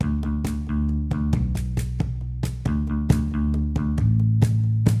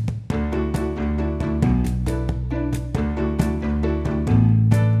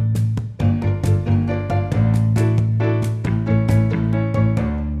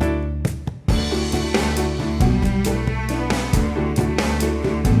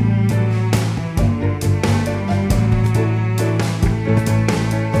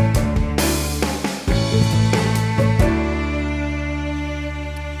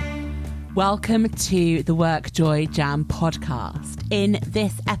Welcome to the Work Joy Jam podcast. In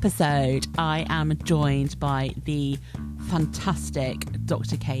this episode, I am joined by the fantastic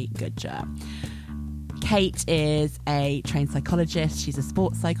Dr. Kate Goodger. Kate is a trained psychologist. She's a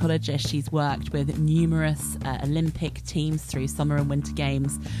sports psychologist. She's worked with numerous Olympic teams through summer and winter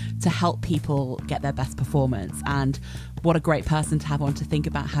games to help people get their best performance. And what a great person to have on to think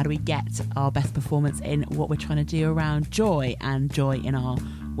about how do we get our best performance in what we're trying to do around joy and joy in our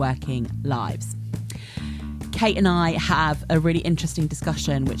working lives. Kate and I have a really interesting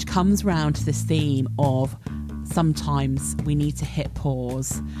discussion which comes round to this theme of sometimes we need to hit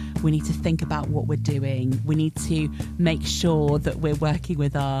pause. We need to think about what we're doing. We need to make sure that we're working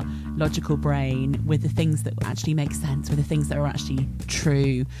with our logical brain, with the things that actually make sense, with the things that are actually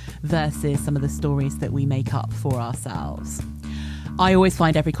true versus some of the stories that we make up for ourselves. I always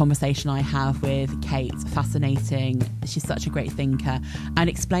find every conversation I have with Kate fascinating. She's such a great thinker and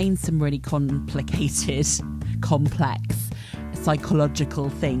explains some really complicated, complex psychological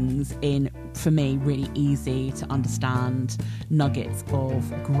things in, for me, really easy to understand nuggets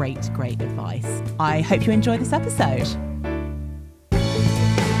of great advice. I hope you enjoy this episode.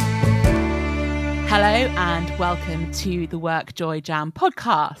 Hello and welcome to the Work Joy Jam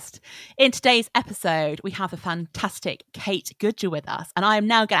podcast. In today's episode, we have the fantastic Kate Goodger with us, and I am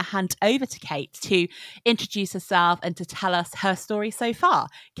now going to hand over to Kate to introduce herself and to tell us her story so far.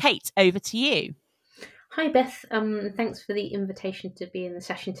 Kate, over to you. Hi Beth, thanks for the invitation to be in the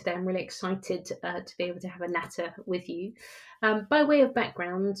session today. I'm really excited to be able to have a natter with you. By way of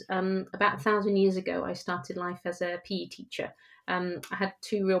background, about 1,000 years ago, I started life as a PE teacher. I had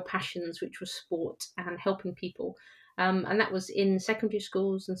two real passions, which was sport and helping people. And that was in secondary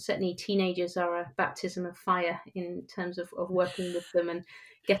schools, and certainly teenagers are a baptism of fire in terms of working with them and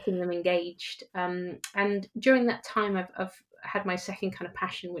getting them engaged. And during that time, I've had my second kind of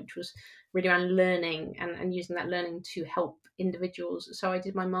passion, which was really around learning and using that learning to help individuals. So I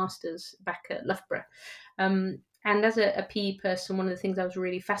did my master's back at Loughborough. And as a PE person, one of the things I was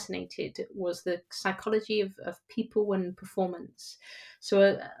really fascinated was the psychology of people and performance. So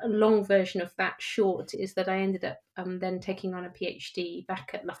a long version of that short is that I ended up then taking on a PhD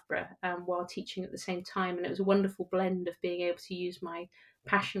back at Loughborough while teaching at the same time. And it was a wonderful blend of being able to use my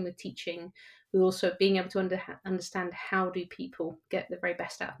passion with teaching, with also being able to understand how do people get the very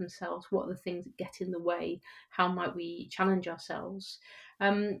best out of themselves, what are the things that get in the way, how might we challenge ourselves.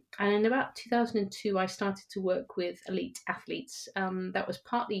 And in about 2002, I started to work with elite athletes. That was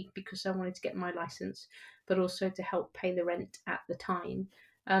partly because I wanted to get my license, but also to help pay the rent at the time.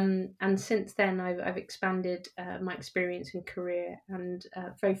 And since then, I've expanded my experience and career, and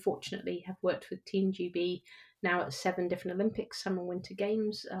very fortunately have worked with Team GB now at 7 different Olympics, summer and winter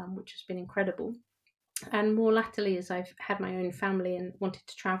games, which has been incredible. And more latterly, as I've had my own family and wanted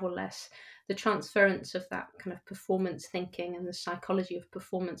to travel less, the transference of that kind of performance thinking and the psychology of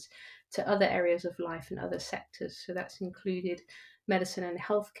performance to other areas of life and other sectors. So that's included medicine and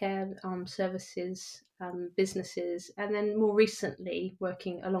healthcare, services, businesses, and then more recently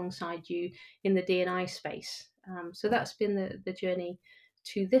working alongside you in the D&I space. So that's been the journey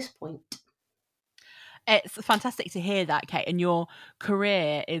to this point. It's fantastic to hear that, Kate, and your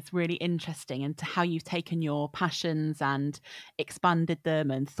career is really interesting, and to how you've taken your passions and expanded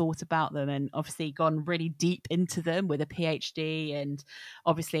them and thought about them and obviously gone really deep into them with a PhD, and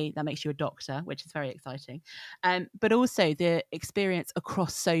obviously that makes you a doctor, which is very exciting. But also the experience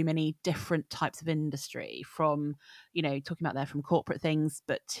across so many different types of industry, from, you know, talking about there from corporate things,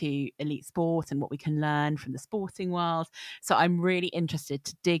 but to elite sport and what we can learn from the sporting world. So I'm really interested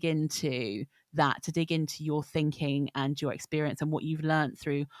to dig into that, to dig into your thinking and your experience and what you've learned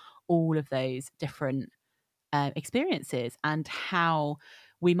through all of those different experiences, and how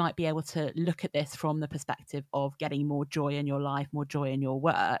we might be able to look at this from the perspective of getting more joy in your life, more joy in your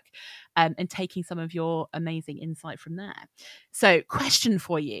work, and taking some of your amazing insight from there. So question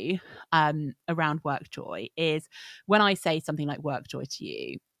for you around work joy is, when I say something like work joy to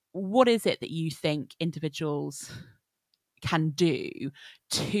you, what is it that you think individuals can do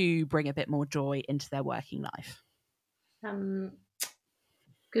to bring a bit more joy into their working life?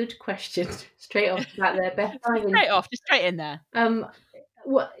 Good question. Straight off the bat there, Beth. Just straight in there.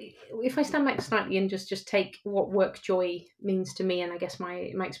 What if I stand back slightly and just take what work joy means to me, and I guess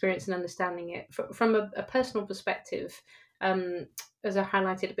my experience in understanding it from a personal perspective, as I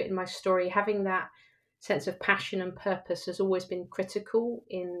highlighted a bit in my story, having that sense of passion and purpose has always been critical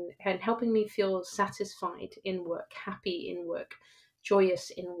in helping me feel satisfied in work, happy in work,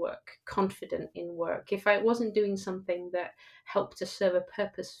 joyous in work, confident in work. If I wasn't doing something that helped to serve a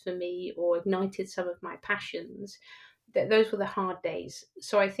purpose for me or ignited some of my passions, those were the hard days.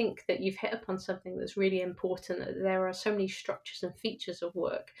 So I think that you've hit upon something that's really important. That there are so many structures and features of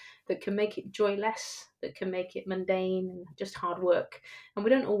work that can make it joyless, that can make it mundane and just hard work. And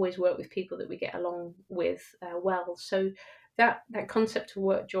we don't always work with people that we get along with well. So that concept of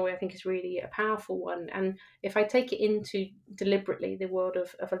work joy, I think, is really a powerful one. And if I take it into deliberately the world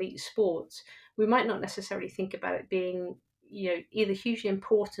of elite sports, we might not necessarily think about it being, either hugely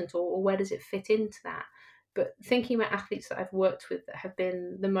important or where does it fit into that. But thinking about athletes that I've worked with that have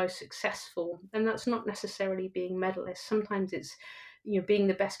been the most successful, and that's not necessarily being medalists. Sometimes it's, being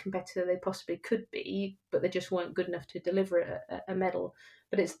the best competitor they possibly could be, but they just weren't good enough to deliver a medal.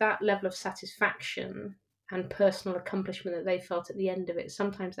 But it's that level of satisfaction and personal accomplishment that they felt at the end of it.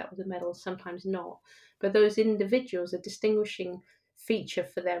 Sometimes that was a medal, sometimes not. But those individuals, a distinguishing feature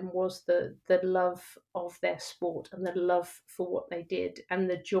for them was the love of their sport and the love for what they did and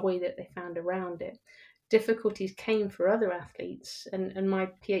the joy that they found around it. Difficulties came for other athletes, and my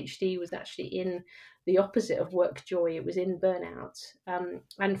PhD was actually in the opposite of work joy. It was in burnout.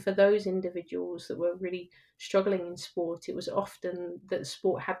 And for those individuals that were really struggling in sport, it was often that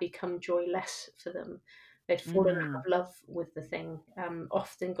sport had become joyless for them. They'd fallen out of love with the thing,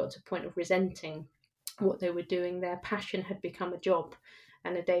 often got to a point of resenting what they were doing. Their passion had become a job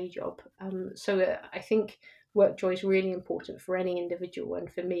and a day job. So I think work joy is really important for any individual,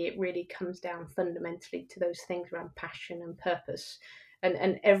 and for me it really comes down fundamentally to those things around passion and purpose.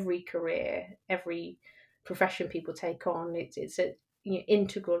 And every career, every profession people take on, it's a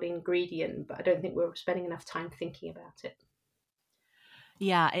integral ingredient, but I don't think we're spending enough time thinking about it.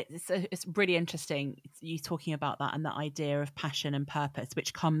 Yeah, it's really interesting you talking about that and that idea of passion and purpose,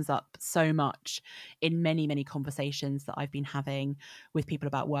 which comes up so much in many, many conversations that I've been having with people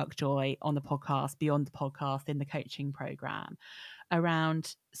about work joy on the podcast, beyond the podcast, in the coaching program,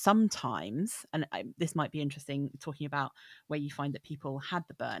 around sometimes, and this might be interesting talking about where you find that people had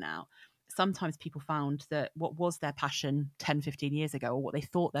the burnout. Sometimes people found that what was their passion 10, 15 years ago, or what they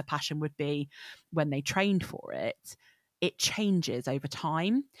thought their passion would be when they trained for it changes over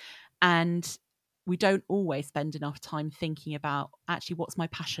time. And we don't always spend enough time thinking about actually what's my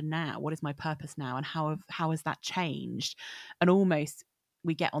passion now, what is my purpose now, and how has that changed. And almost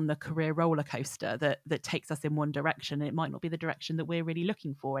we get on the career roller coaster that takes us in one direction, and it might not be the direction that we're really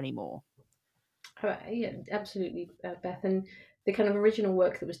looking for anymore. Yeah, absolutely, Beth. And the kind of original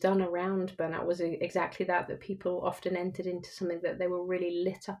work that was done around burnout was exactly that people often entered into something that they were really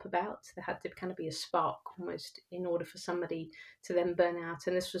lit up about. There had to kind of be a spark almost in order for somebody to then burn out.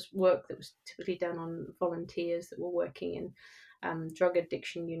 And this was work that was typically done on volunteers that were working in drug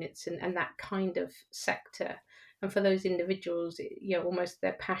addiction units and that kind of sector. And for those individuals, almost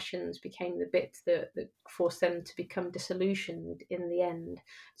their passions became the bit that forced them to become disillusioned in the end.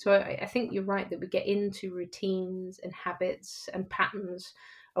 So I think you're right that we get into routines and habits and patterns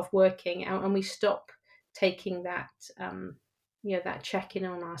of working, and we stop taking that, that check-in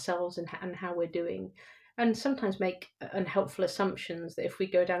on ourselves and how we're doing, and sometimes make unhelpful assumptions that if we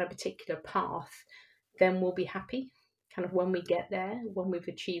go down a particular path, then we'll be happy. Kind of when we get there, when we've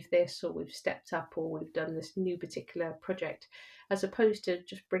achieved this, or we've stepped up, or we've done this new particular project, as opposed to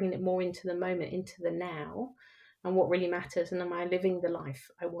just bringing it more into the moment, into the now, and what really matters. And am I living the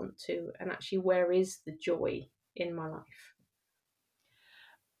life I want to? And actually, where is the joy in my life?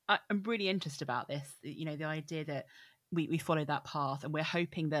 I'm really interested about this. The idea that we follow that path, and we're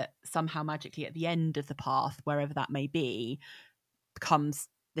hoping that somehow magically at the end of the path, wherever that may be, becomes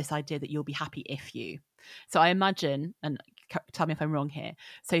this idea that you'll be happy if you. So I imagine, and tell me if I'm wrong here,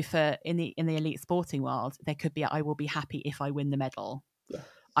 so for in the elite sporting world, there could be I will be happy if I win the medal. Yes.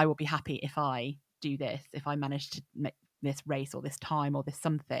 I will be happy if I do this, if I manage to make this race or this time or this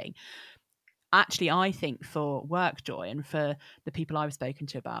something. Actually, I think for work joy, and for the people I've spoken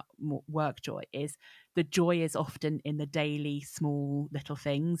to about work joy, is the joy is often in the daily small little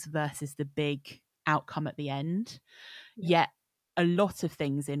things versus the big outcome at the end. Yeah. Yet a lot of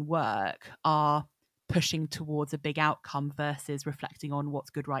things in work are pushing towards a big outcome versus reflecting on what's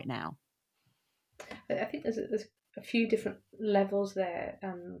good right now. I think there's a few different levels there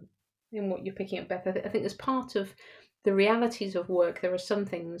in what you're picking up, Beth. I think as part of the realities of work, there are some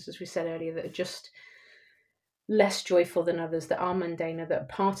things, as we said earlier, that are just less joyful than others, that are mundane, that are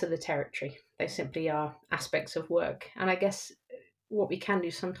part of the territory. They simply are aspects of work. And I guess what we can do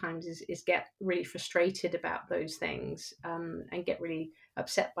sometimes is get really frustrated about those things and get really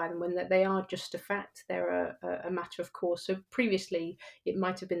upset by them when they are just a fact. They're a matter of course. So previously, it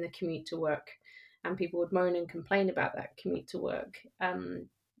might have been the commute to work, and people would moan and complain about that commute to work.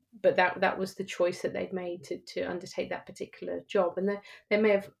 But that was the choice that they'd made to undertake that particular job. And they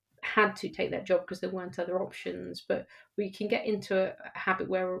may have had to take that job because there weren't other options, but we can get into a habit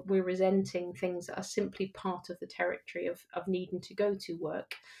where we're resenting things that are simply part of the territory of needing to go to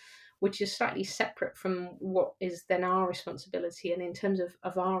work, which is slightly separate from what is then our responsibility. And in terms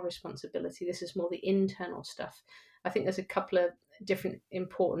of our responsibility, this is more the internal stuff. I think there's a couple of different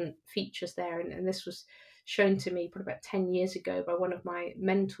important features there, and this was shown to me probably about 10 years ago by one of my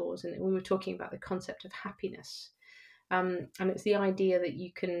mentors, and we were talking about the concept of happiness. And it's the idea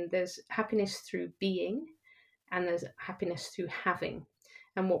that there's happiness through being and there's happiness through having.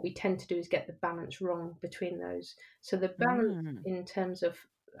 And what we tend to do is get the balance wrong between those. So the balance in terms of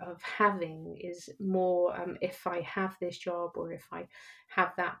having is more, if I have this job, or if I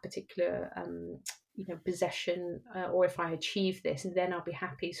have that particular possession, or if I achieve this, then I'll be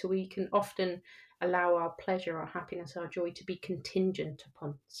happy. So we can often allow our pleasure, our happiness, our joy to be contingent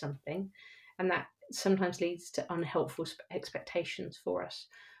upon something, and that sometimes leads to unhelpful expectations for us.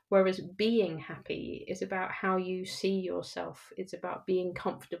 Whereas being happy is about how you see yourself. It's about being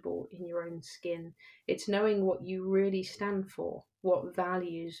comfortable in your own skin. It's knowing what you really stand for, what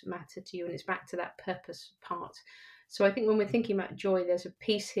values matter to you. And it's back to that purpose part. So I think when we're thinking about joy, there's a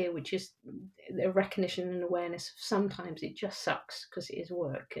piece here which is a recognition and awareness of sometimes it just sucks because it is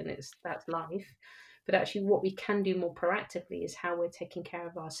work and that's life. But actually what we can do more proactively is how we're taking care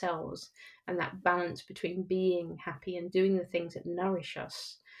of ourselves, and that balance between being happy and doing the things that nourish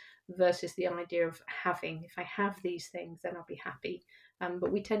us versus the idea of having. If I have these things, then I'll be happy.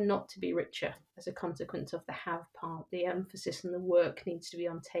 But we tend not to be richer as a consequence of the have part. The emphasis and the work needs to be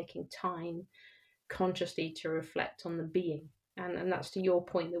on taking time consciously to reflect on the being. And that's to your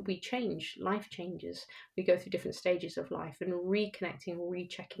point, that we change, life changes. We go through different stages of life, and reconnecting,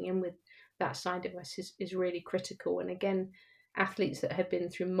 rechecking in with that side of us is really critical. And again, athletes that had been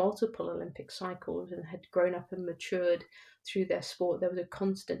through multiple Olympic cycles and had grown up and matured through their sport, there was a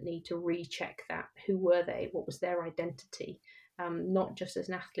constant need to recheck that. Who were they? What was their identity? Not just as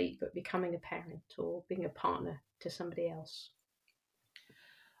an athlete, but becoming a parent or being a partner to somebody else.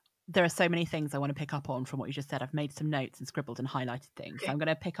 There are so many things I want to pick up on from what you just said. I've made some notes and scribbled and highlighted things. So I'm going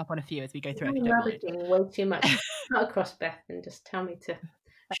to pick up on a few as we go through. I'm rabbiting way too much. Not across, Beth, and just tell me to.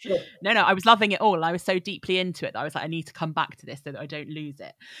 No, I was loving it all. I was so deeply into it that I was like, I need to come back to this so that I don't lose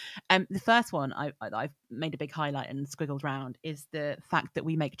it. The first one I've made a big highlight and squiggled round is the fact that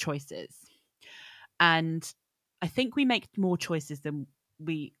we make choices. And I think we make more choices than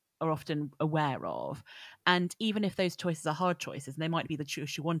we are often aware of. And even if those choices are hard choices, and they might be the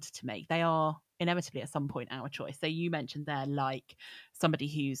choice you wanted to make, they are inevitably at some point our choice. So you mentioned there, like somebody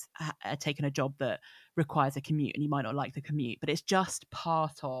who's taken a job that requires a commute, and you might not like the commute, but it's just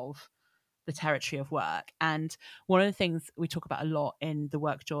part of the territory of work. And one of the things we talk about a lot in the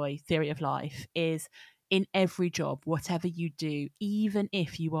work joy theory of life is, in every job, whatever you do, even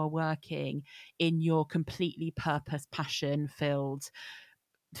if you are working in your completely purpose, passion filled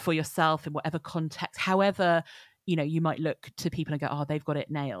for yourself in whatever context, however, you might look to people and go, oh, they've got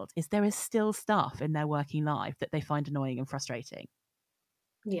it nailed, there is still stuff in their working life that they find annoying and frustrating.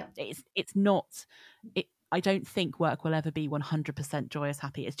 Yeah. It's not, I don't think work will ever be 100% joyous,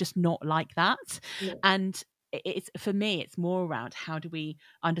 happy. It's just not like that. Yeah. And it's, for me, it's more around how do we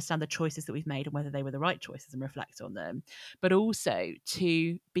understand the choices that we've made and whether they were the right choices and reflect on them, but also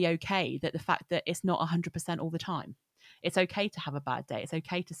to be okay that the fact that it's not 100% all the time. It's okay to have a bad day. It's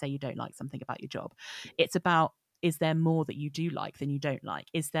okay to say you don't like something about your job. It's about, is there more that you do like than you don't like?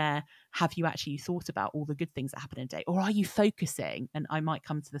 Have you actually thought about all the good things that happen in a day? Or are you focusing, and I might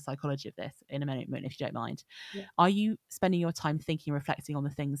come to the psychology of this in a minute if you don't mind. Yeah. Are you spending your time thinking, reflecting on the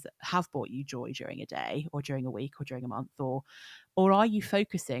things that have brought you joy during a day or during a week or during a month? Or are you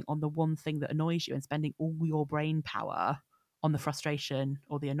focusing on the one thing that annoys you and spending all your brain power on the frustration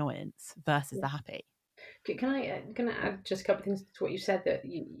or the annoyance versus the happy? Can I add just a couple of things to what you said,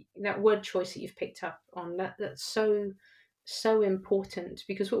 that word choice that you've picked up on, that's so important,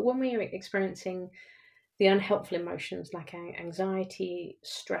 because when we are experiencing the unhelpful emotions like anxiety,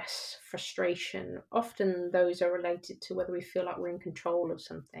 stress, frustration, often those are related to whether we feel like we're in control of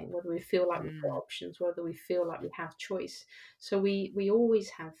something, whether we feel like we've got options, whether we feel like we have choice. So we always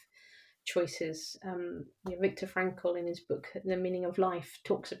have choices. Viktor Frankl, in his book The Meaning of Life,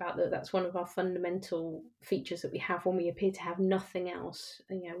 talks about that's one of our fundamental features that we have when we appear to have nothing else.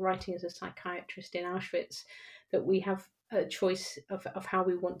 Writing as a psychiatrist in Auschwitz, that we have a choice of how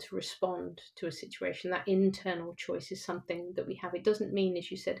we want to respond to a situation. That internal choice is something that we have. It doesn't mean,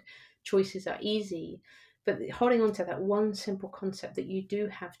 as you said, choices are easy, but holding on to that one simple concept that you do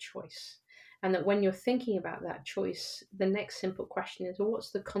have choice. And that when you're thinking about that choice, the next simple question is, well, what's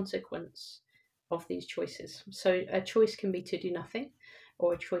the consequence of these choices? So a choice can be to do nothing,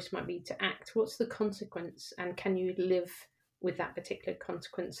 or a choice might be to act. What's the consequence, and can you live with that particular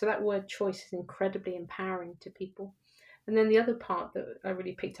consequence? So that word choice is incredibly empowering to people. And then the other part that I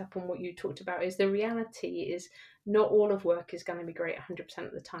really picked up on what you talked about is the reality is not all of work is going to be great 100%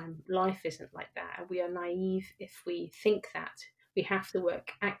 of the time. Life isn't like that. And we are naive if we think that. We have to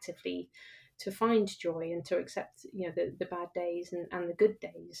work actively to find joy and to accept, the bad days and the good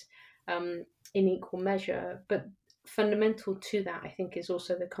days in equal measure. But fundamental to that, I think, is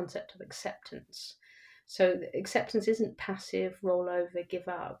also the concept of acceptance. So acceptance isn't passive, roll over, give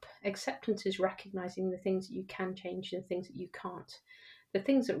up. Acceptance is recognizing the things that you can change and the things that you can't. The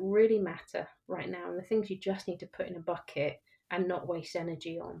things that really matter right now and the things you just need to put in a bucket and not waste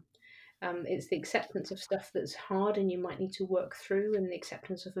energy on. It's the acceptance of stuff that's hard and you might need to work through, and the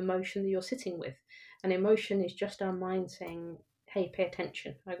acceptance of emotion that you're sitting with. And emotion is just our mind saying, hey, pay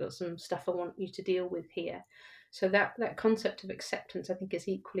attention. I've got some stuff I want you to deal with here. So that concept of acceptance, I think, is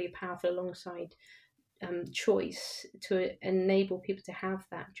equally powerful alongside choice to enable people to have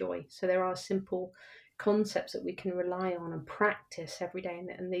that joy. So there are simple concepts that we can rely on and practice every day,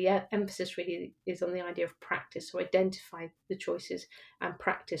 and the emphasis really is on the idea of practice. So identify the choices and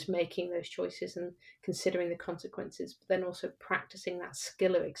practice making those choices and considering the consequences, but then also practicing that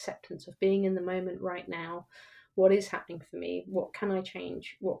skill of acceptance of being in the moment right now. What is happening for me? What can I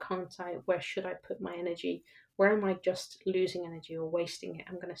change? What can't I? Where should I put my energy? Where am I just losing energy or wasting it?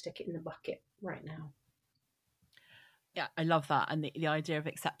 I'm going to stick it in the bucket right now. Yeah, I love that. And the idea of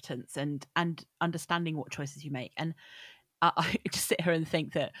acceptance and understanding what choices you make. And I just sit here and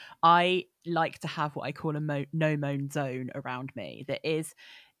think that I like to have what I call a no moan zone around me. That is,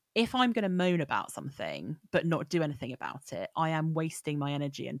 if I'm going to moan about something but not do anything about it, I am wasting my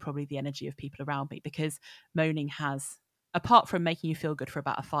energy and probably the energy of people around me, because moaning has, apart from making you feel good for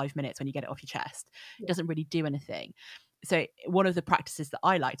about 5 minutes when you get it off your chest, it doesn't really do anything. So one of the practices that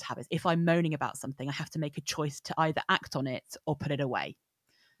I like to have is, if I'm moaning about something, I have to make a choice to either act on it or put it away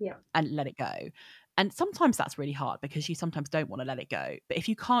and let it go. And sometimes that's really hard because you sometimes don't want to let it go. But if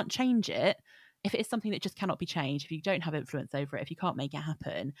you can't change it, if it is something that just cannot be changed, if you don't have influence over it, if you can't make it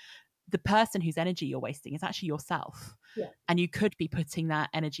happen, the person whose energy you're wasting is actually yourself. And you could be putting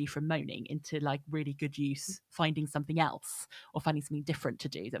that energy from moaning into like really good use, finding something else or finding something different to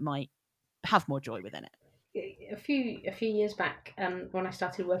do that might have more joy within it. A few years back, when I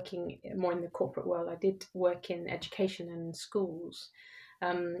started working more in the corporate world, I did work in education and schools.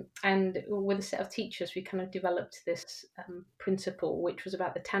 And with a set of teachers, we kind of developed this principle, which was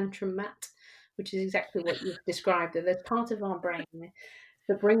about the tantrum mat, which is exactly what you've described. That there's part of our brain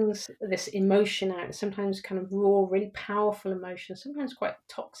that brings this emotion out, sometimes kind of raw, really powerful emotion, sometimes quite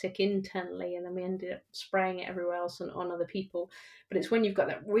toxic internally, and then we ended up spraying it everywhere else and on other people. But it's when you've got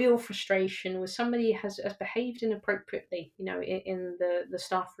that real frustration where somebody has behaved inappropriately, in the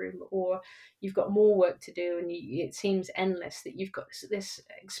staff room, or you've got more work to do and it seems endless, that you've got this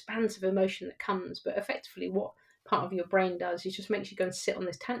expansive emotion that comes. But effectively what part of your brain does is just makes you go and sit on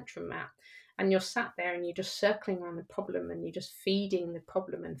this tantrum mat. And you're sat there and you're just circling around the problem and you're just feeding the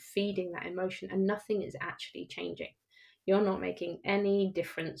problem and feeding that emotion, and nothing is actually changing. You're not making any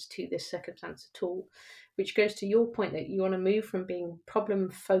difference to this circumstance at all, which goes to your point that you want to move from being problem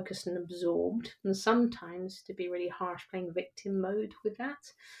focused and absorbed, and sometimes, to be really harsh, playing victim mode with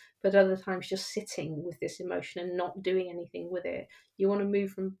that, but other times just sitting with this emotion and not doing anything with it. You want to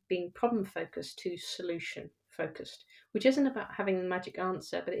move from being problem focused to solution focused, which isn't about having the magic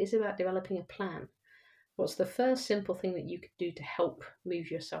answer, but it is about developing a plan. What's the first simple thing that you could do to help move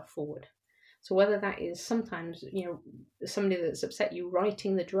yourself forward? So whether that is sometimes, somebody that's upset you,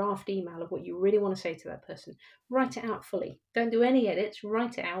 writing the draft email of what you really want to say to that person, write it out fully. Don't do any edits,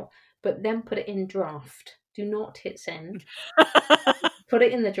 write it out, but then put it in draft. Do not hit send. Put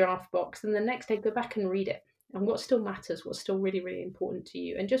it in the draft box, and the next day go back and read it. And what still matters, what's still really, really important to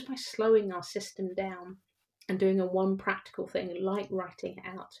you. And just by slowing our system down and doing a one practical thing like writing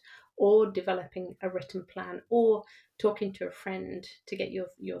it out, or developing a written plan, or talking to a friend to get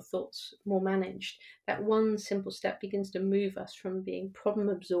your thoughts more managed, that one simple step begins to move us from being problem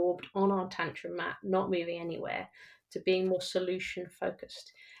absorbed on our tantrum mat, not moving anywhere, to being more solution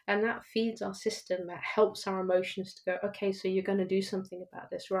focused. And that feeds our system, that helps our emotions to go, okay, so you're going to do something about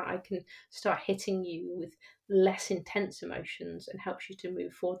this, right? I can start hitting you with less intense emotions and helps you to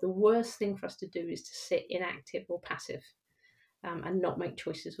move forward. The worst thing for us to do is to sit inactive or passive and not make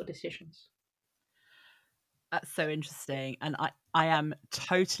choices or decisions. That's so interesting. And I am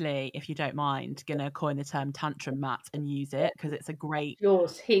totally, if you don't mind, going to coin the term tantrum mat and use it, because it's a great...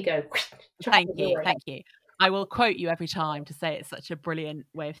 Yours, here you go. Thank you. I will quote you every time to say it's such a brilliant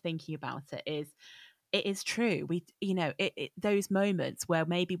way of thinking about it. Is it is true. We, those moments where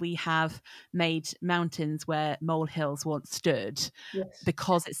maybe we have made mountains where molehills once stood, Yes.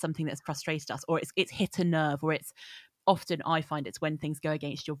 because it's something that's frustrated us, or it's hit a nerve, or it's often, I find it's when things go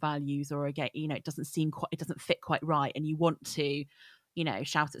against your values, or again, it doesn't fit quite right, and you want to,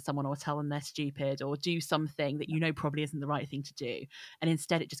 shout at someone or tell them they're stupid or do something that probably isn't the right thing to do, and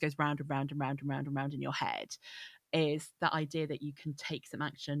instead it just goes round and round and round and round and round in your head. Is that idea that you can take some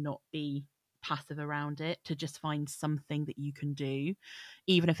action, not be passive around it, to just find something that you can do,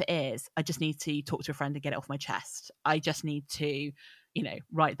 even if it is, I just need to talk to a friend and get it off my chest. I just need to,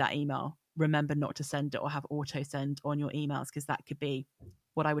 write that email. Remember not to send it or have auto send on your emails, because that could be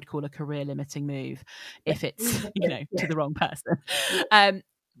what I would call a career limiting move if it's, to the wrong person.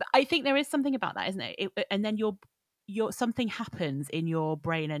 But I think there is something about that, isn't it? And then your something happens in your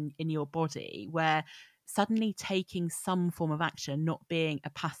brain and in your body where suddenly taking some form of action, not being a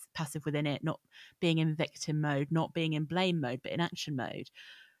passive within it, not being in victim mode, not being in blame mode, but in action mode,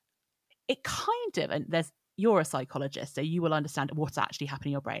 it kind of, and you're a psychologist, so you will understand what's actually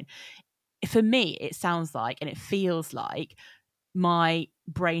happening in your brain. For me, it sounds like, and it feels like, my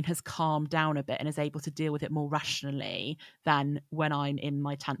brain has calmed down a bit and is able to deal with it more rationally than when I'm in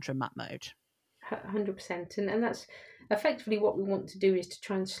my tantrum map mode. 100%, and that's effectively what we want to do, is to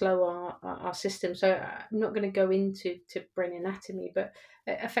try and slow our system. So I'm not going to go into brain anatomy, but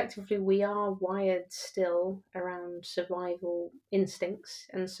effectively we are wired still around survival instincts,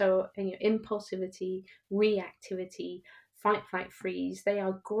 and so impulsivity, reactivity, fight, flight, freeze, they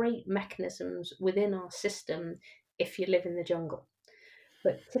are great mechanisms within our system if you live in the jungle.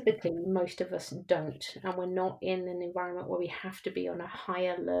 But typically, most of us don't, and we're not in an environment where we have to be on a high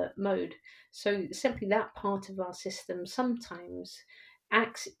alert mode. So, simply that part of our system sometimes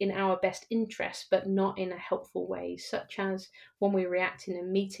acts in our best interest, but not in a helpful way, such as when we react in a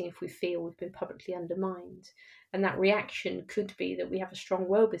meeting if we feel we've been publicly undermined. And that reaction could be that we have a strong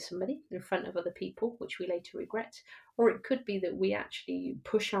word with somebody in front of other people, which we later regret, or it could be that we actually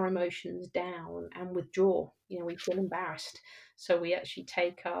push our emotions down and withdraw. We feel embarrassed, so we actually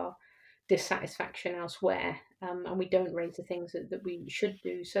take our dissatisfaction elsewhere, and we don't raise the things that we should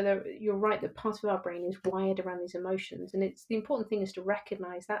do. So you're right that part of our brain is wired around these emotions, and the important thing is to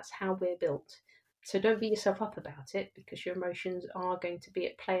recognize that's how we're built. So don't beat yourself up about it, because your emotions are going to be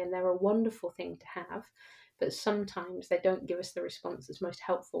at play, and they're a wonderful thing to have, but sometimes they don't give us the response that's most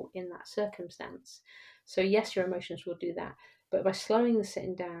helpful in that circumstance. So yes, your emotions will do that, but by slowing the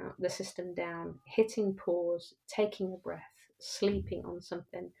system down, hitting pause, taking a breath, sleeping on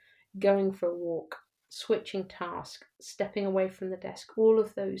something, going for a walk, switching task, stepping away from the desk, all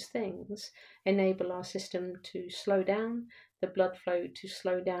of those things enable our system to slow down, the blood flow to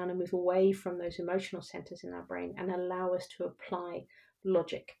slow down and move away from those emotional centers in our brain, and allow us to apply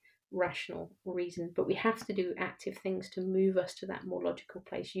logic, rational reason. But we have to do active things to move us to that more logical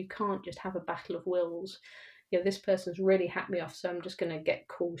place. You can't just have a battle of wills. This person's really hacked me off, so I'm just going to get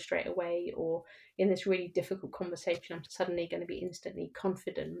cool straight away, or in this really difficult conversation I'm suddenly going to be instantly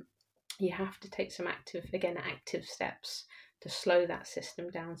confident. You have to take some active steps to slow that system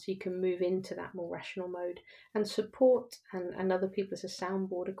down, so you can move into that more rational mode. And support and other people as a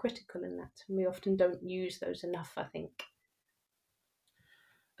soundboard are critical in that, and we often don't use those enough, I think.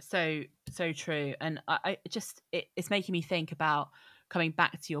 So true. And I just, it's making me think about, coming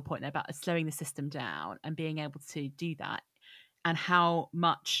back to your point there about slowing the system down and being able to do that, and how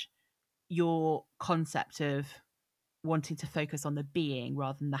much your concept of wanting to focus on the being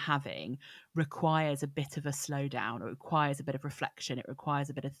rather than the having requires a bit of a slowdown. It requires a bit of reflection. It requires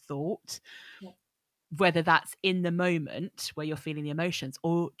a bit of thought. Yeah. Whether that's in the moment where you're feeling the emotions,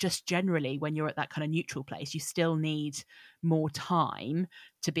 or just generally when you're at that kind of neutral place, you still need more time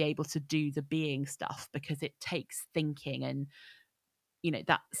to be able to do the being stuff, because it takes thinking and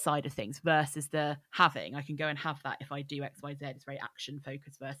that side of things, versus the having. I can go and have that if I do XYZ. It's very action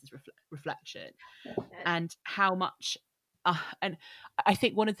focused versus reflection. And how much and I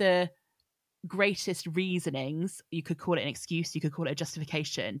think one of the greatest reasonings, you could call it an excuse, you could call it a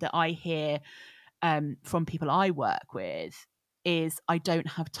justification, that I hear from people I work with is, I don't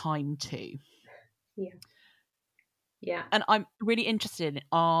have time to. Yeah. And I'm really interested in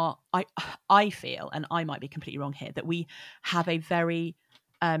I feel, and I might be completely wrong here, that we have a very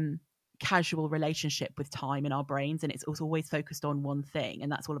casual relationship with time in our brains, and it's always focused on one thing,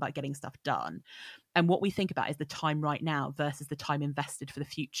 and that's all about getting stuff done. And what we think about is the time right now versus the time invested for the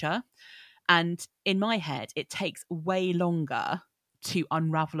future. And in my head, it takes way longer to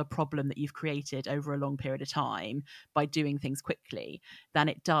unravel a problem that you've created over a long period of time by doing things quickly than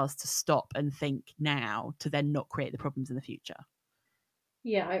it does to stop and think now, to then not create the problems in the future.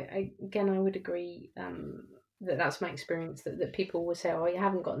 Yeah, I would agree that that's my experience. That people will say, "Oh, you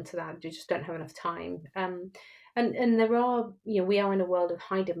haven't gotten to that. You just don't have enough time." And there are, we are in a world of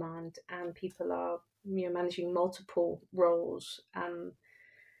high demand, and people are, managing multiple roles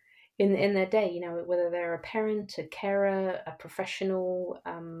in their day. Whether they're a parent, a carer, a professional,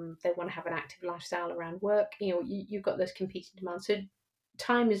 they want to have an active lifestyle around work. You've got those competing demands. So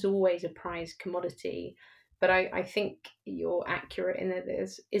time is always a prized commodity. But I think you're accurate in that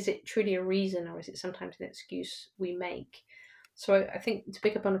is it truly a reason, or is it sometimes an excuse we make? So I think to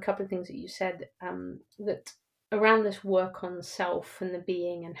pick up on a couple of things that you said, that around this work on self and the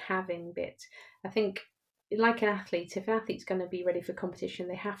being and having bit, I think like an athlete, if an athlete's going to be ready for competition,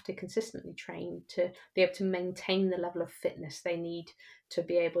 they have to consistently train to be able to maintain the level of fitness they need to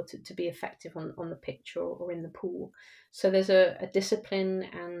be able to be effective on the pitch or in the pool. So there's a discipline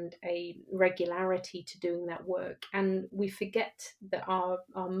and a regularity to doing that work. And we forget that our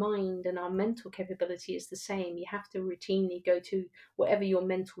mind and our mental capability is the same. You have to routinely go to whatever your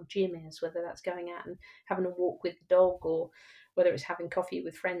mental gym is, whether that's going out and having a walk with the dog or whether it's having coffee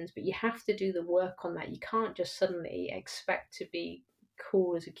with friends, but you have to do the work on that. You can't just suddenly expect to be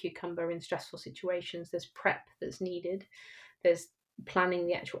cool as a cucumber in stressful situations. There's prep that's needed. There's planning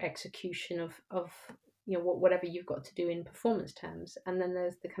the actual execution of whatever you've got to do in performance terms, and then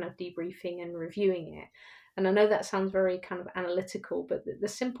there's the kind of debriefing and reviewing it. And I know that sounds very kind of analytical, but the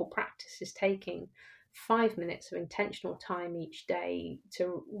simple practice is taking 5 minutes of intentional time each day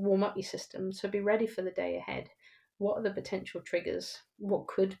to warm up your system, so be ready for the day ahead. What are the potential triggers? What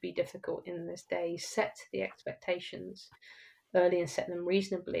could be difficult in this day? Set the expectations early and set them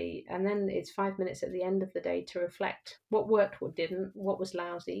reasonably. And then it's 5 minutes at the end of the day to reflect what worked, what didn't, what was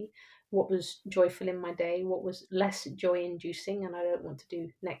lousy, what was joyful in my day, what was less joy inducing, and I don't want to do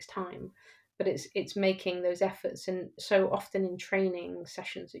next time. But it's making those efforts. And so often in training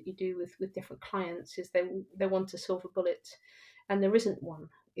sessions that you do with different clients is they want a silver bullet, and there isn't one.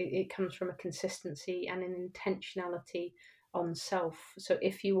 It comes from a consistency and an intentionality on self. So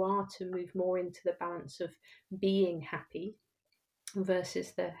if you are to move more into the balance of being happy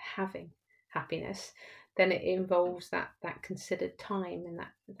versus the having happiness, then it involves that considered time and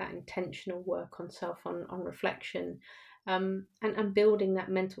that intentional work on self, on reflection, and building that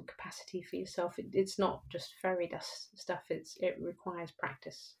mental capacity for yourself. It's not just fairy dust stuff. It requires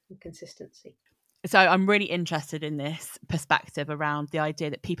practice and consistency. So I'm really interested in this perspective around the idea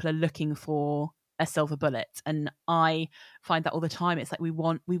that people are looking for a silver bullet, and I find that all the time. It's like we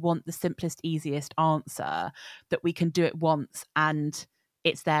want the simplest, easiest answer, that we can do it once and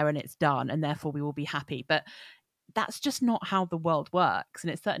it's there and it's done, and therefore we will be happy. But that's just not how the world works,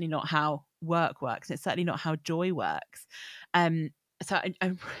 and it's certainly not how work works, and it's certainly not how joy works. So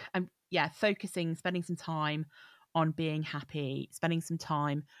I'm yeah, focusing, spending some time on being happy, spending some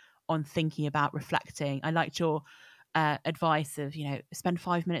time on thinking about reflecting. I liked your advice of, spend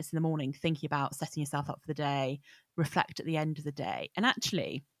 5 minutes in the morning thinking about setting yourself up for the day, reflect at the end of the day. And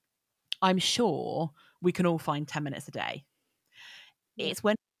actually, I'm sure we can all find 10 minutes a day. Yeah. It's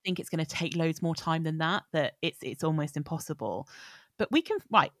when I think it's going to take loads more time than that it's almost impossible. But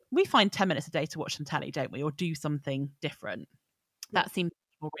we find 10 minutes a day to watch some telly, don't we? Or do something different. Yeah. That seems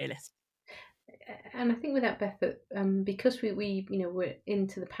more realistic. And I think with that, Beth, that because we we're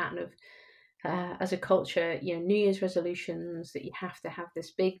into the pattern of as a culture, New Year's resolutions, that you have to have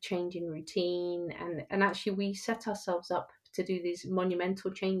this big change in routine, and actually we set ourselves up to do these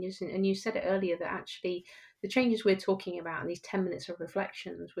monumental changes. And you said it earlier that actually the changes we're talking about in these 10 minutes of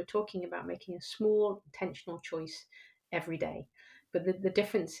reflections, we're talking about making a small intentional choice every day. But the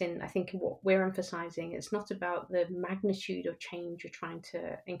difference in, I think, in what we're emphasizing, it's not about the magnitude of change you're trying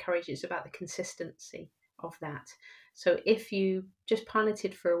to encourage, it's about the consistency of that. So if you just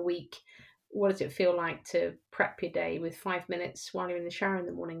piloted for a week, what does it feel like to prep your day with 5 minutes while you're in the shower in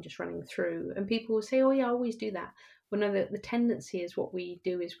the morning, just running through? And people will say, oh, yeah, I always do that. Well, no, the tendency is what we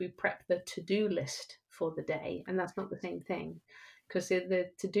do is we prep the to-do list for the day, and that's not the same thing. Because the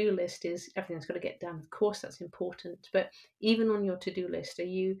to-do list is everything that's got to get done. Of course, that's important. But even on your to-do list, are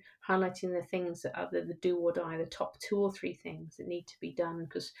you highlighting the things that are the do or die, the top 2 or 3 things that need to be done?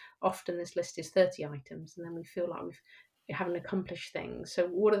 Because often this list is 30 items, and then we feel like we haven't accomplished things. So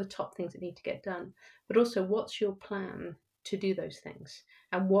what are the top things that need to get done? But also, what's your plan to do those things?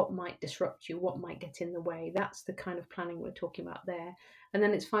 And what might disrupt you? What might get in the way? That's the kind of planning we're talking about there. And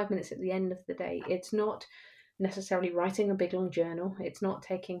then it's 5 minutes at the end of the day. It's not necessarily writing a big long journal. It's not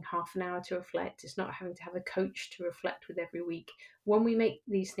taking half an hour to reflect. It's not having to have a coach to reflect with every week. When we make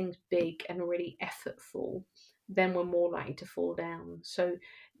these things big and really effortful, then we're more likely to fall down. So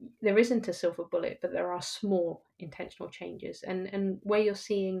there isn't a silver bullet, but there are small intentional changes. And where you're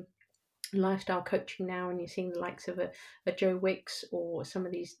seeing lifestyle coaching now, and you're seeing the likes of a Joe Wicks or some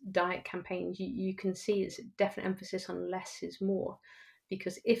of these diet campaigns, you can see it's a definite emphasis on less is more.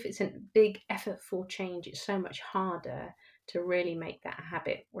 Because if it's a big effortful change, it's so much harder to really make that a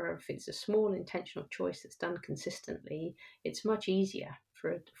habit. Where if it's a small intentional choice that's done consistently, it's much easier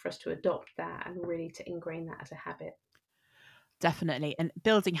for us to adopt that and really to ingrain that as a habit. Definitely. And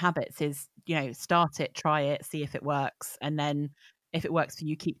building habits is, start it, try it, see if it works. And then if it works for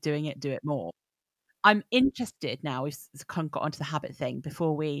you, keep doing it, do it more. I'm interested now, we've kind of got onto the habit thing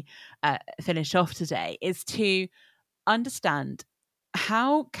before we finish off today, is to understand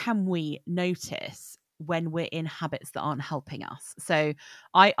how can we notice when we're in habits that aren't helping us. So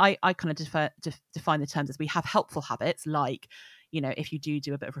I kind of define the terms as we have helpful habits, like, if you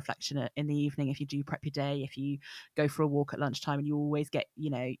do a bit of reflection in the evening, if you do prep your day, if you go for a walk at lunchtime, and you always get,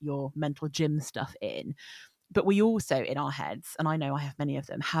 your mental gym stuff in. But we also, in our heads, and I know I have many of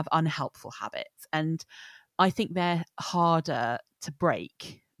them, have unhelpful habits. And I think they're harder to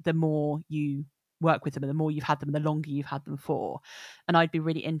break the more you work with them and the more you've had them and the longer you've had them for. And I'd be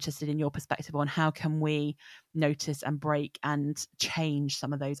really interested in your perspective on how can we notice and break and change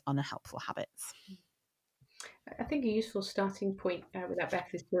some of those unhelpful habits. I think a useful starting point with that, Beth,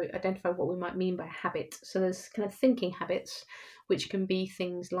 is to identify what we might mean by habit. So there's kind of thinking habits, which can be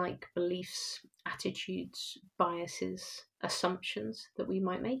things like beliefs, attitudes, biases, assumptions that we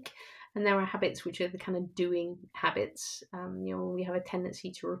might make. And there are habits which are the kind of doing habits. We have a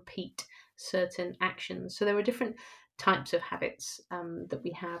tendency to repeat certain actions. So there are different types of habits that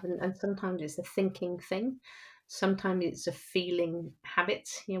we have, and sometimes it's a thinking thing. Sometimes it's a feeling habit.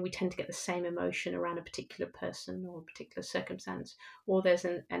 We tend to get the same emotion around a particular person or a particular circumstance, or there's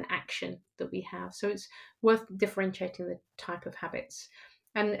an action that we have. So it's worth differentiating the type of habits.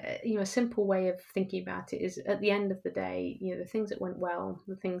 And a simple way of thinking about it is, at the end of the day, the things that went well,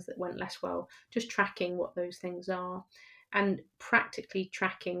 the things that went less well, just tracking what those things are, and practically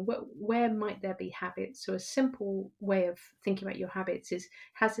tracking where might there be habits. So a simple way of thinking about your habits is,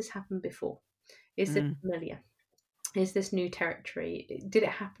 has this happened before? Is this familiar? Is this new territory? Did it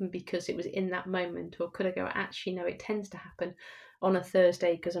happen because it was in that moment? Or could I go, actually, no, it tends to happen on a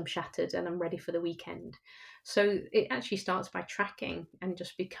Thursday because I'm shattered and I'm ready for the weekend. So it actually starts by tracking and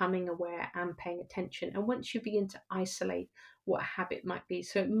just becoming aware and paying attention. And once you begin to isolate what a habit might be,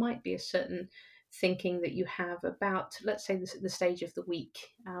 so it might be a certain thinking that you have about, let's say, the stage of the week.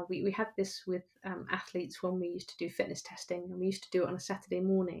 We had this with athletes when we used to do fitness testing, and we used to do it on a Saturday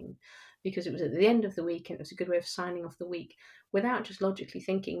morning because it was at the end of the week and it was a good way of signing off the week without just logically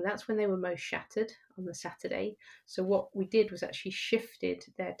thinking. That's when they were most shattered, on the Saturday. So what we did was actually shifted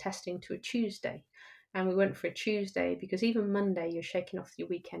their testing to a Tuesday. And we went for a Tuesday because even Monday you're shaking off your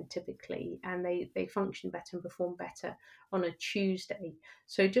weekend typically, and they function better and perform better on a Tuesday.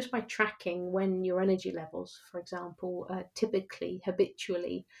 So just by tracking when your energy levels, for example, typically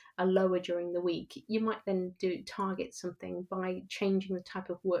habitually are lower during the week, you might then target something by changing the type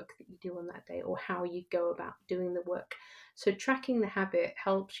of work that you do on that day or how you go about doing the work. So tracking the habit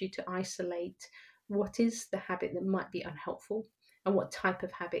helps you to isolate what is the habit that might be unhelpful. And what type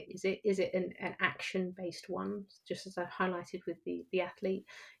of habit is it? Is it an action-based one, just as I highlighted with the athlete?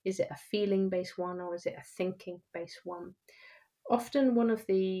 Is it a feeling-based one, or is it a thinking-based one? Often one of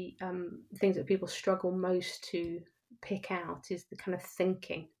the things that people struggle most to pick out is the kind of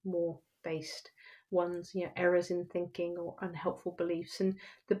thinking more based ones, errors in thinking or unhelpful beliefs. And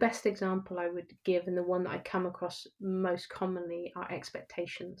the best example I would give, and the one that I come across most commonly, are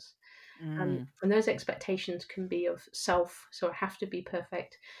expectations. And those expectations can be of self. So I have to be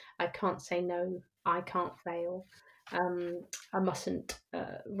perfect. I can't say no. I can't fail. I mustn't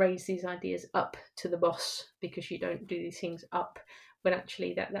raise these ideas up to the boss because you don't do these things up. But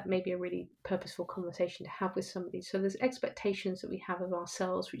actually, that may be a really purposeful conversation to have with somebody. So there's expectations that we have of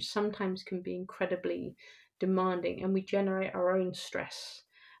ourselves, which sometimes can be incredibly demanding, and we generate our own stress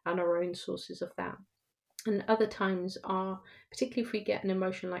and our own sources of that. And other times are, particularly if we get an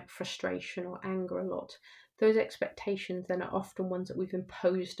emotion like frustration or anger a lot, those expectations then are often ones that we've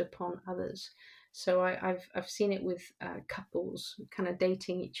imposed upon others. So I've seen it with couples kind of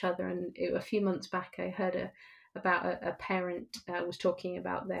dating each other, and a few months back I heard about a parent was talking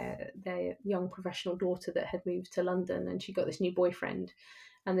about their young professional daughter that had moved to London, and she got this new boyfriend.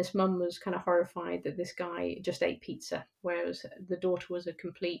 And this mum was kind of horrified that this guy just ate pizza, whereas the daughter was a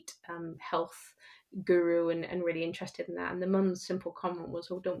complete health guru and really interested in that. And the mum's simple comment was,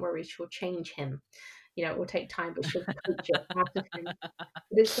 "Oh, don't worry, she'll change him." it will take time, but she'll coach you out of things. But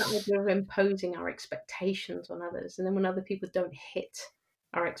it's that idea of imposing our expectations on others. And then when other people don't hit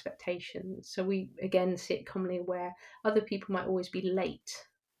our expectations, so we again see it commonly where other people might always be late,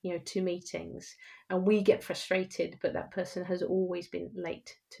 to meetings, and we get frustrated, but that person has always been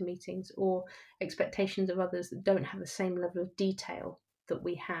late to meetings, or expectations of others that don't have the same level of detail that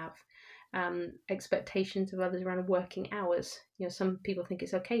we have. Expectations of others around working hours. Some people think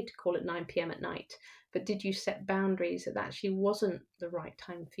it's okay to call at 9 p.m. at night, but did you set boundaries that actually wasn't the right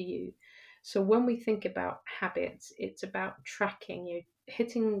time for you? So when we think about habits, it's about tracking,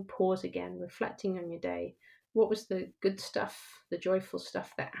 hitting pause again, reflecting on your day. What was the good stuff, the joyful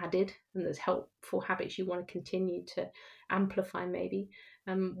stuff that added, and those helpful habits you want to continue to amplify maybe?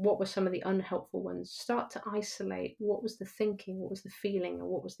 What were some of the unhelpful ones? Start to isolate what was the thinking, what was the feeling, and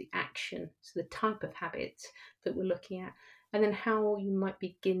what was the action. So the type of habits that we're looking at, and then how you might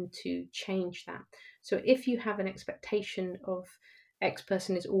begin to change that. So if you have an expectation of X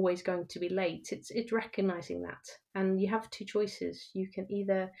person is always going to be late, it's recognizing that. And you have two choices. You can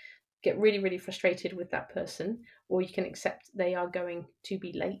either get really, really frustrated with that person, or you can accept they are going to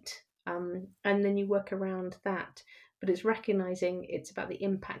be late. And then you work around that. But it's recognizing it's about the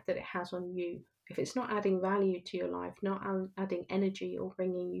impact that it has on you. If it's not adding value to your life, not adding energy or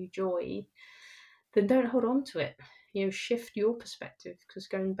bringing you joy, then don't hold on to it. Shift your perspective, because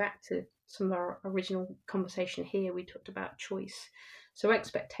going back to some of our original conversation here, we talked about choice. So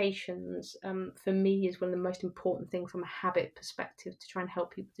expectations, for me, is one of the most important things from a habit perspective to try and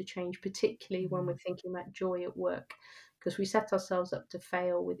help people to change, particularly when we're thinking about joy at work, because we set ourselves up to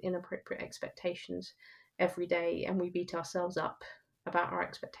fail with inappropriate expectations every day, and we beat ourselves up about our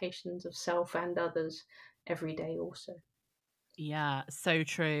expectations of self and others every day also. Yeah, so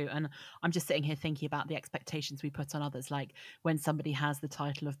true. And I'm just sitting here thinking about the expectations we put on others. Like when somebody has the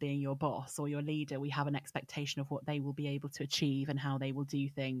title of being your boss or your leader, we have an expectation of what they will be able to achieve and how they will do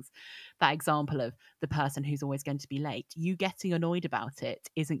things. That example of the person who's always going to be late, you getting annoyed about it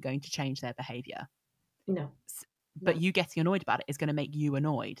isn't going to change their behavior. No. But you getting annoyed about it is going to make you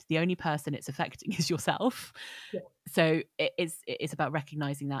annoyed. The only person it's affecting is yourself. Yeah. So it's about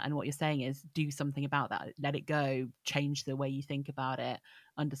recognizing that, and what you're saying is do something about that, let it go, change the way you think about it,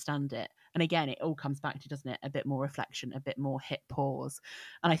 understand it. And again, it all comes back to, doesn't it, a bit more reflection, a bit more hit pause.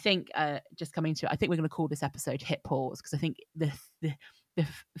 And I think just coming to it, I think we're going to call this episode Hit Pause, because I think the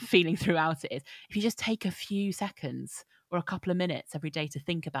feeling throughout it is if you just take a few seconds or a couple of minutes every day to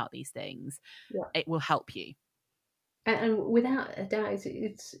think about these things, it will help you. And without a doubt,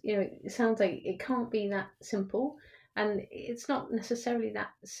 it's it sounds like it can't be that simple, and it's not necessarily that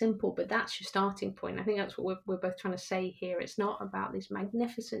simple, but that's your starting point. I think that's what we're both trying to say here. It's not about these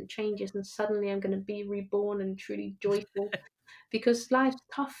magnificent changes and suddenly I'm going to be reborn and truly joyful, because life's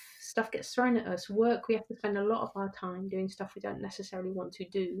tough, stuff gets thrown at us. Work, we have to spend a lot of our time doing stuff we don't necessarily want to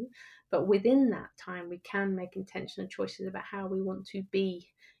do, but within that time we can make intentional choices about how we want to be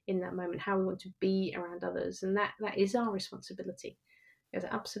in that moment, how we want to be around others, and that is our responsibility. It's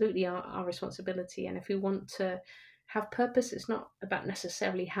absolutely our responsibility. And if we want to have purpose, it's not about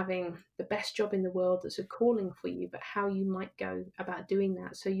necessarily having the best job in the world that's a calling for you, but how you might go about doing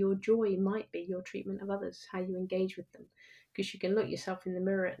that. So your joy might be your treatment of others, how you engage with them, because you can look yourself in the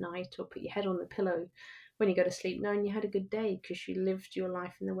mirror at night or put your head on the pillow when you go to sleep knowing you had a good day because you lived your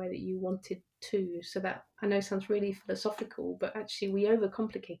life in the way that you wanted to. So that, I know, sounds really philosophical, but actually we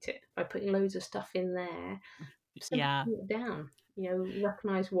overcomplicate it by putting loads of stuff in there. Simply put it down,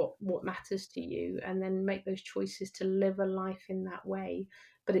 recognize what matters to you, and then make those choices to live a life in that way.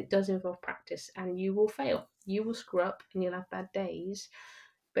 But it does involve practice, and you will fail, you will screw up, and you'll have bad days,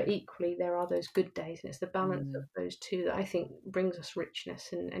 but equally there are those good days, and it's the balance of those two that I think brings us richness,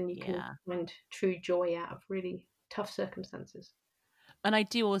 and you can find true joy out of really tough circumstances. And I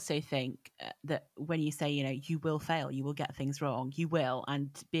do also think that when you say, you will fail, you will get things wrong, you will, and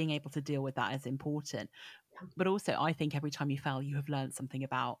being able to deal with that is important. But also, I think every time you fail, you have learned something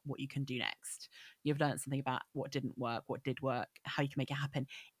about what you can do next. You've learned something about what didn't work, what did work, how you can make it happen.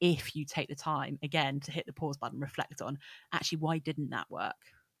 If you take the time, again, to hit the pause button, reflect on, actually, why didn't that work?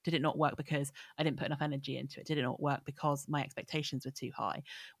 Did it not work because I didn't put enough energy into it? Did it not work because my expectations were too high?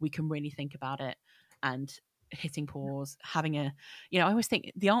 We can really think about it, and hitting pause, having I always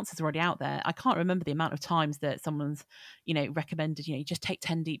think the answers are already out there. I can't remember the amount of times that someone's, recommended, you just take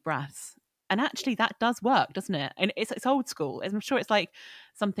 10 deep breaths. And actually that does work, doesn't it? And it's old school. I'm sure it's like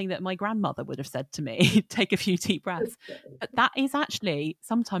something that my grandmother would have said to me, take a few deep breaths. But that is actually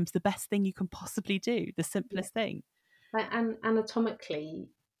sometimes the best thing you can possibly do, the simplest thing. And anatomically,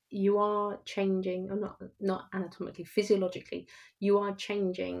 you are changing, or not anatomically, physiologically, you are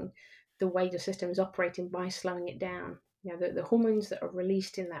changing the way the system is operating by slowing it down. The hormones that are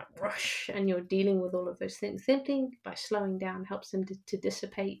released in that rush, and you're dealing with all of those things, simply by slowing down helps them to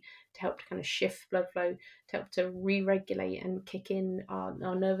dissipate, to help to kind of shift blood flow, to help to re-regulate and kick in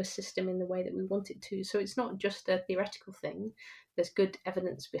our nervous system in the way that we want it to. So it's not just a theoretical thing. There's good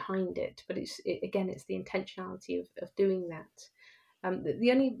evidence behind it, but it's the intentionality of doing that.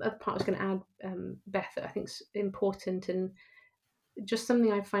 The only part I was going to add, Beth, that I think is important and just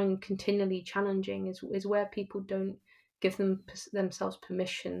something I find continually challenging is where people don't give themselves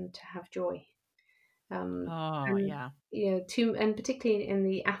permission to have joy. Oh, And yeah. and particularly in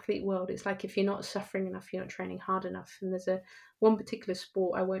the athlete world, it's like if you're not suffering enough, you're not training hard enough. And there's one particular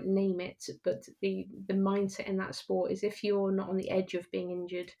sport, I won't name it, but the mindset in that sport is if you're not on the edge of being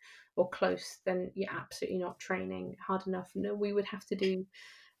injured or close, then you're absolutely not training hard enough. No, we would have to do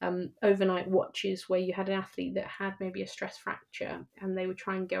overnight watches where you had an athlete that had maybe a stress fracture, and they would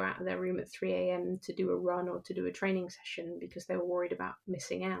try and go out of their room at 3 a.m. to do a run or to do a training session because they were worried about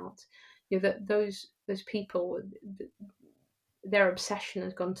missing out. That those people, their obsession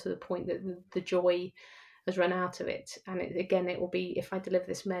has gone to the point that the joy has run out of it. And it will be, if I deliver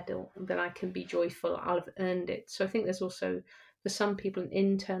this medal, then I can be joyful, I'll have earned it. So I think there's also, for some people, an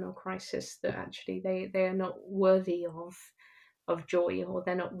internal crisis that actually they are not worthy of joy, or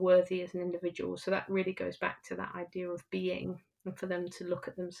they're not worthy as an individual. So that really goes back to that idea of being, and for them to look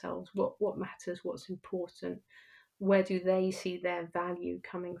at themselves, what matters, what's important, where do they see their value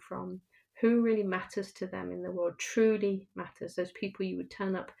coming from, who really matters to them in the world, truly matters, those people you would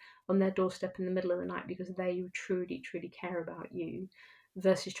turn up on their doorstep in the middle of the night because they truly care about you,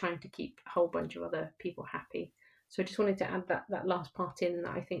 versus trying to keep a whole bunch of other people happy. So I just wanted to add that last part in,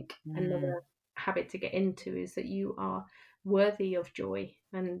 that I think another habit to get into is that you are worthy of joy,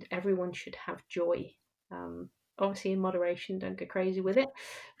 and everyone should have joy. Obviously in moderation, don't go crazy with it,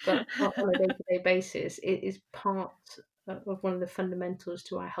 but on a day-to-day basis, it is part of one of the fundamentals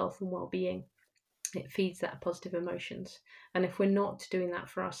to our health and well-being. It feeds that positive emotions, and if we're not doing that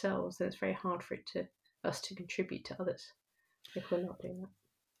for ourselves, then it's very hard for us to contribute to others if we're not doing that.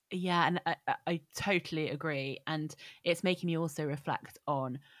 Yeah, and I totally agree. And it's making me also reflect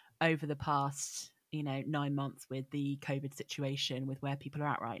on, over the past 9 months with the COVID situation, with where people are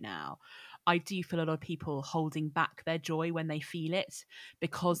at right now, I do feel a lot of people holding back their joy when they feel it,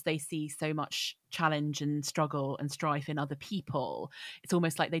 because they see so much challenge and struggle and strife in other people. It's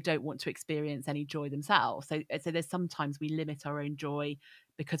almost like they don't want to experience any joy themselves. So there's sometimes we limit our own joy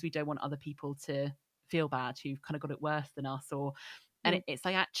because we don't want other people to feel bad, who've kind of got it worse than us. And it's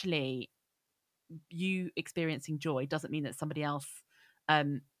like, actually, you experiencing joy doesn't mean that somebody else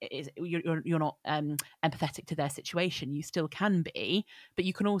you're not empathetic to their situation. You still can be, but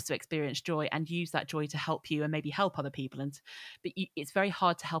you can also experience joy and use that joy to help you and maybe help other people. It's very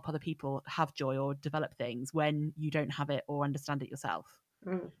hard to help other people have joy or develop things when you don't have it or understand it yourself.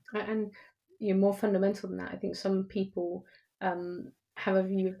 And more fundamental than that, I think some people have a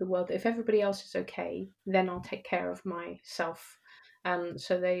view of the world that if everybody else is okay, then I'll take care of myself.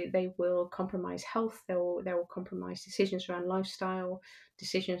 So they will compromise health. They will compromise decisions around lifestyle,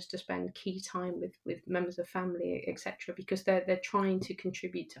 decisions to spend key time with members of family, etc. Because they're trying to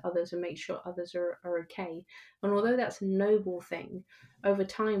contribute to others and make sure others are okay. And although that's a noble thing, over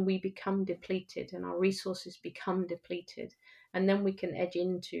time we become depleted and our resources become depleted, and then we can edge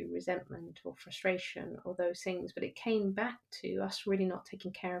into resentment or frustration or those things. But it came back to us really not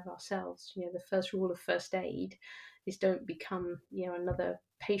taking care of ourselves. The first rule of first aid is don't become another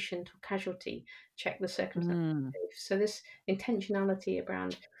patient or casualty. Check the circumstances. So this intentionality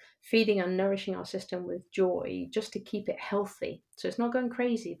around feeding and nourishing our system with joy, just to keep it healthy, so it's not going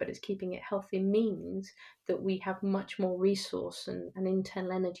crazy, but it's keeping it healthy, means that we have much more resource and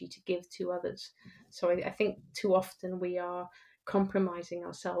internal energy to give to others. So I think too often we are compromising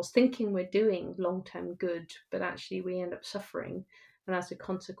ourselves, thinking we're doing long-term good, but actually we end up suffering, and as a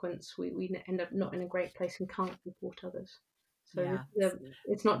consequence we end up not in a great place and can't support others. So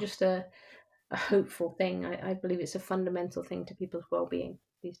it's not just a hopeful thing. I believe it's a fundamental thing to people's well-being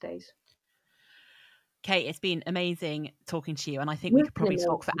these days. Kate, it's been amazing talking to you, and I think we could probably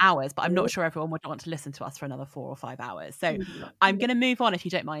talk for hours, but I'm not sure everyone would want to listen to us for another 4 or 5 hours. So I'm going to move on, if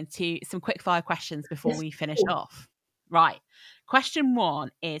you don't mind, to some quick fire questions before we finish off. Right. Question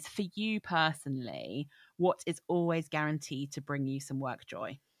 1 is, for you personally, what is always guaranteed to bring you some work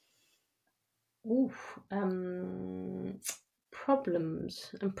joy?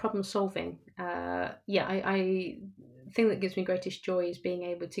 Problems and problem solving. I thing that gives me greatest joy is being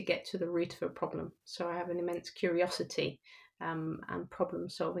able to get to the root of a problem. So I have an immense curiosity, and problem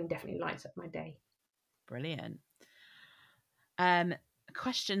solving definitely lights up my day. Brilliant.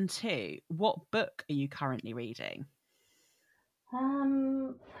 question 2, what book are you currently reading?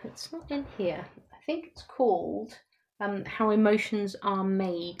 It's not in here. I think it's called How Emotions Are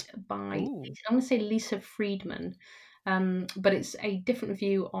Made by, Ooh. I'm going to say Lisa Friedman. But it's a different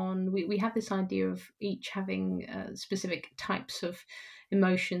view on, we have this idea of each having specific types of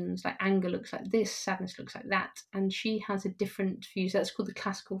emotions, like anger looks like this, sadness looks like that, and she has a different view. So that's called the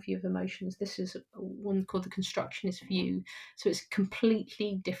classical view of emotions. This is one called the constructionist view. So it's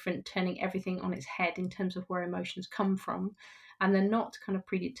completely different, turning everything on its head in terms of where emotions come from. And they're not kind of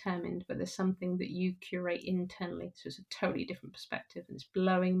predetermined, but there's something that you curate internally. So it's a totally different perspective, and it's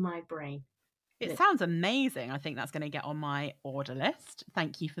blowing my brain. It sounds amazing. I think that's going to get on my order list.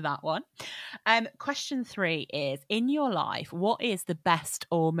 Thank you for that one. Question 3 is, in your life, what is the best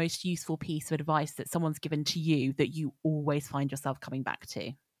or most useful piece of advice that someone's given to you that you always find yourself coming back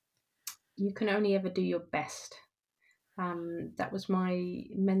to? You can only ever do your best. That was my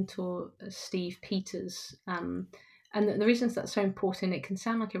mentor, Steve Peters. And the reason that's so important, it can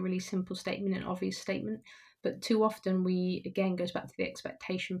sound like a really simple statement, an obvious statement, but too often we, again, goes back to the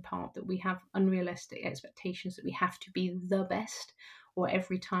expectation part, that we have unrealistic expectations that we have to be the best, or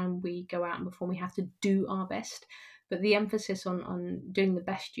every time we go out and perform, we have to do our best. But the emphasis on doing the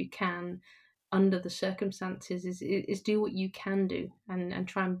best you can under the circumstances is do what you can do, and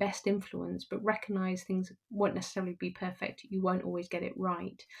try and best influence, but recognize things won't necessarily be perfect. You won't always get it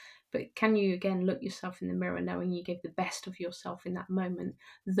right. But can you, again, look yourself in the mirror knowing you gave the best of yourself in that moment?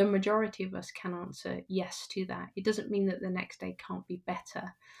 The majority of us can answer yes to that. It doesn't mean that the next day can't be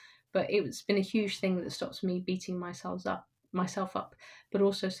better, but it's been a huge thing that stops me beating myself up, but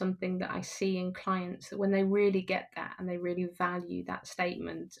also something that I see in clients, that when they really get that and they really value that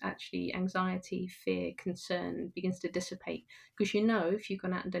statement, actually anxiety, fear, concern begins to dissipate, because if you've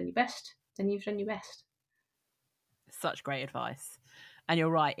gone out and done your best, then you've done your best. Such great advice. And you're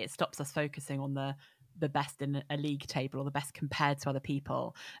right, it stops us focusing on the best in a league table, or the best compared to other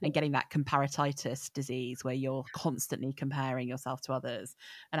people, and getting that comparatitis disease where you're constantly comparing yourself to others,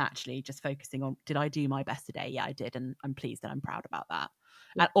 and actually just focusing on, did I do my best today? Yeah, I did, and I'm pleased and I'm proud about that.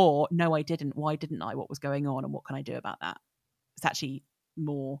 Yeah. Or no, I didn't. Why didn't I? What was going on, and what can I do about that? It's actually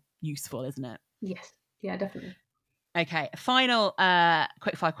more useful, isn't it? Yes. Yeah, definitely. Okay, final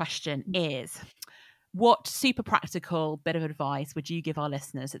quickfire question is, what super practical bit of advice would you give our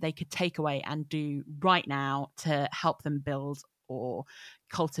listeners that they could take away and do right now to help them build or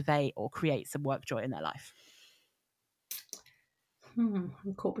cultivate or create some work joy in their life? I'm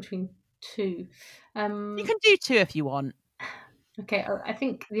caught between 2. You can do 2 if you want. Okay, I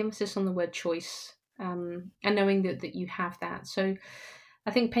think the emphasis on the word choice, and knowing that you have that. So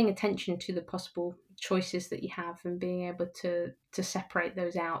I think paying attention to the possible choices that you have and being able to separate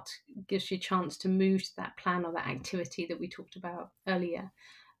those out gives you a chance to move to that plan or that activity that we talked about earlier.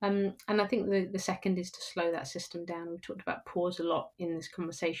 And I think the second is to slow that system down. We talked about pause a lot in this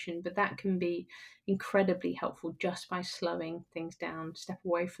conversation, but that can be incredibly helpful just by slowing things down. Step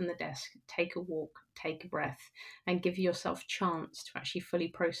away from the desk, take a walk, take a breath, and give yourself a chance to actually fully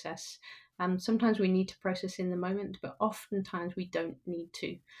process. Sometimes we need to process in the moment, but oftentimes we don't need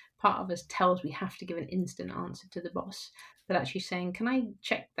to. Part of us tells we have to give an instant answer to the boss, but actually saying, can I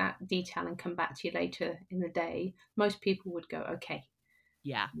check that detail and come back to you later in the day? Most people would go, okay.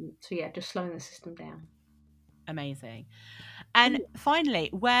 Yeah. So yeah, just slowing the system down. Amazing. And finally,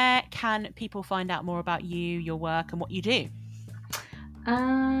 where can people find out more about you, your work, and what you do?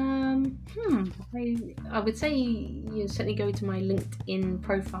 I would say you certainly go to my LinkedIn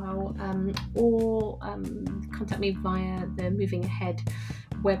profile, or contact me via the Moving Ahead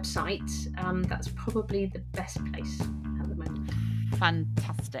website. That's probably the best place at the moment.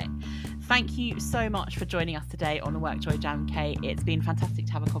 Fantastic. Thank you so much for joining us today on the Workjoy Jam, Kate. It's been fantastic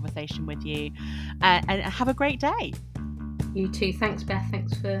to have a conversation with you, and have a great day. You too. Thanks, Beth.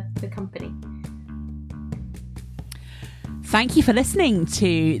 Thanks for the company. Thank you for listening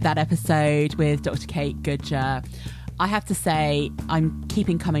to that episode with Dr. Kate Goodger. I have to say, I'm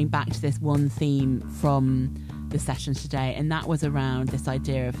keeping coming back to this one theme from the session today, and that was around this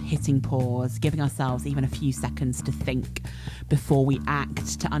idea of hitting pause, giving ourselves even a few seconds to think before we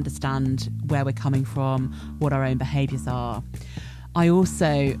act, to understand where we're coming from, what our own behaviours are. I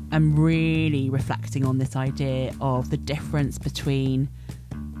also am really reflecting on this idea of the difference between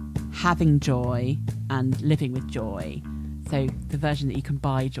having joy and living with joy. So the version that you can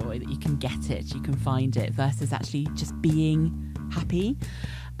buy joy, that you can get it, you can find it, versus actually just being happy.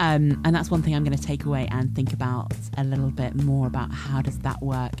 And that's one thing I'm going to take away and think about a little bit more about, how does that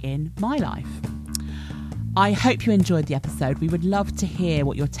work in my life? I hope you enjoyed the episode. We would love to hear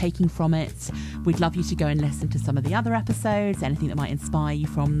what you're taking from it. We'd love you to go and listen to some of the other episodes, anything that might inspire you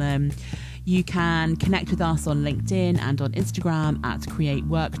from them. You can connect with us on LinkedIn and on Instagram at Create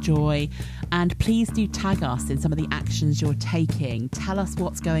Work Joy. And please do tag us in some of the actions you're taking. Tell us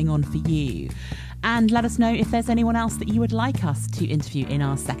what's going on for you. And let us know if there's anyone else that you would like us to interview in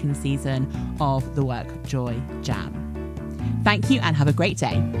our second season of the Work Joy Jam. Thank you and have a great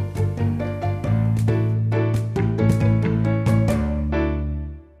day.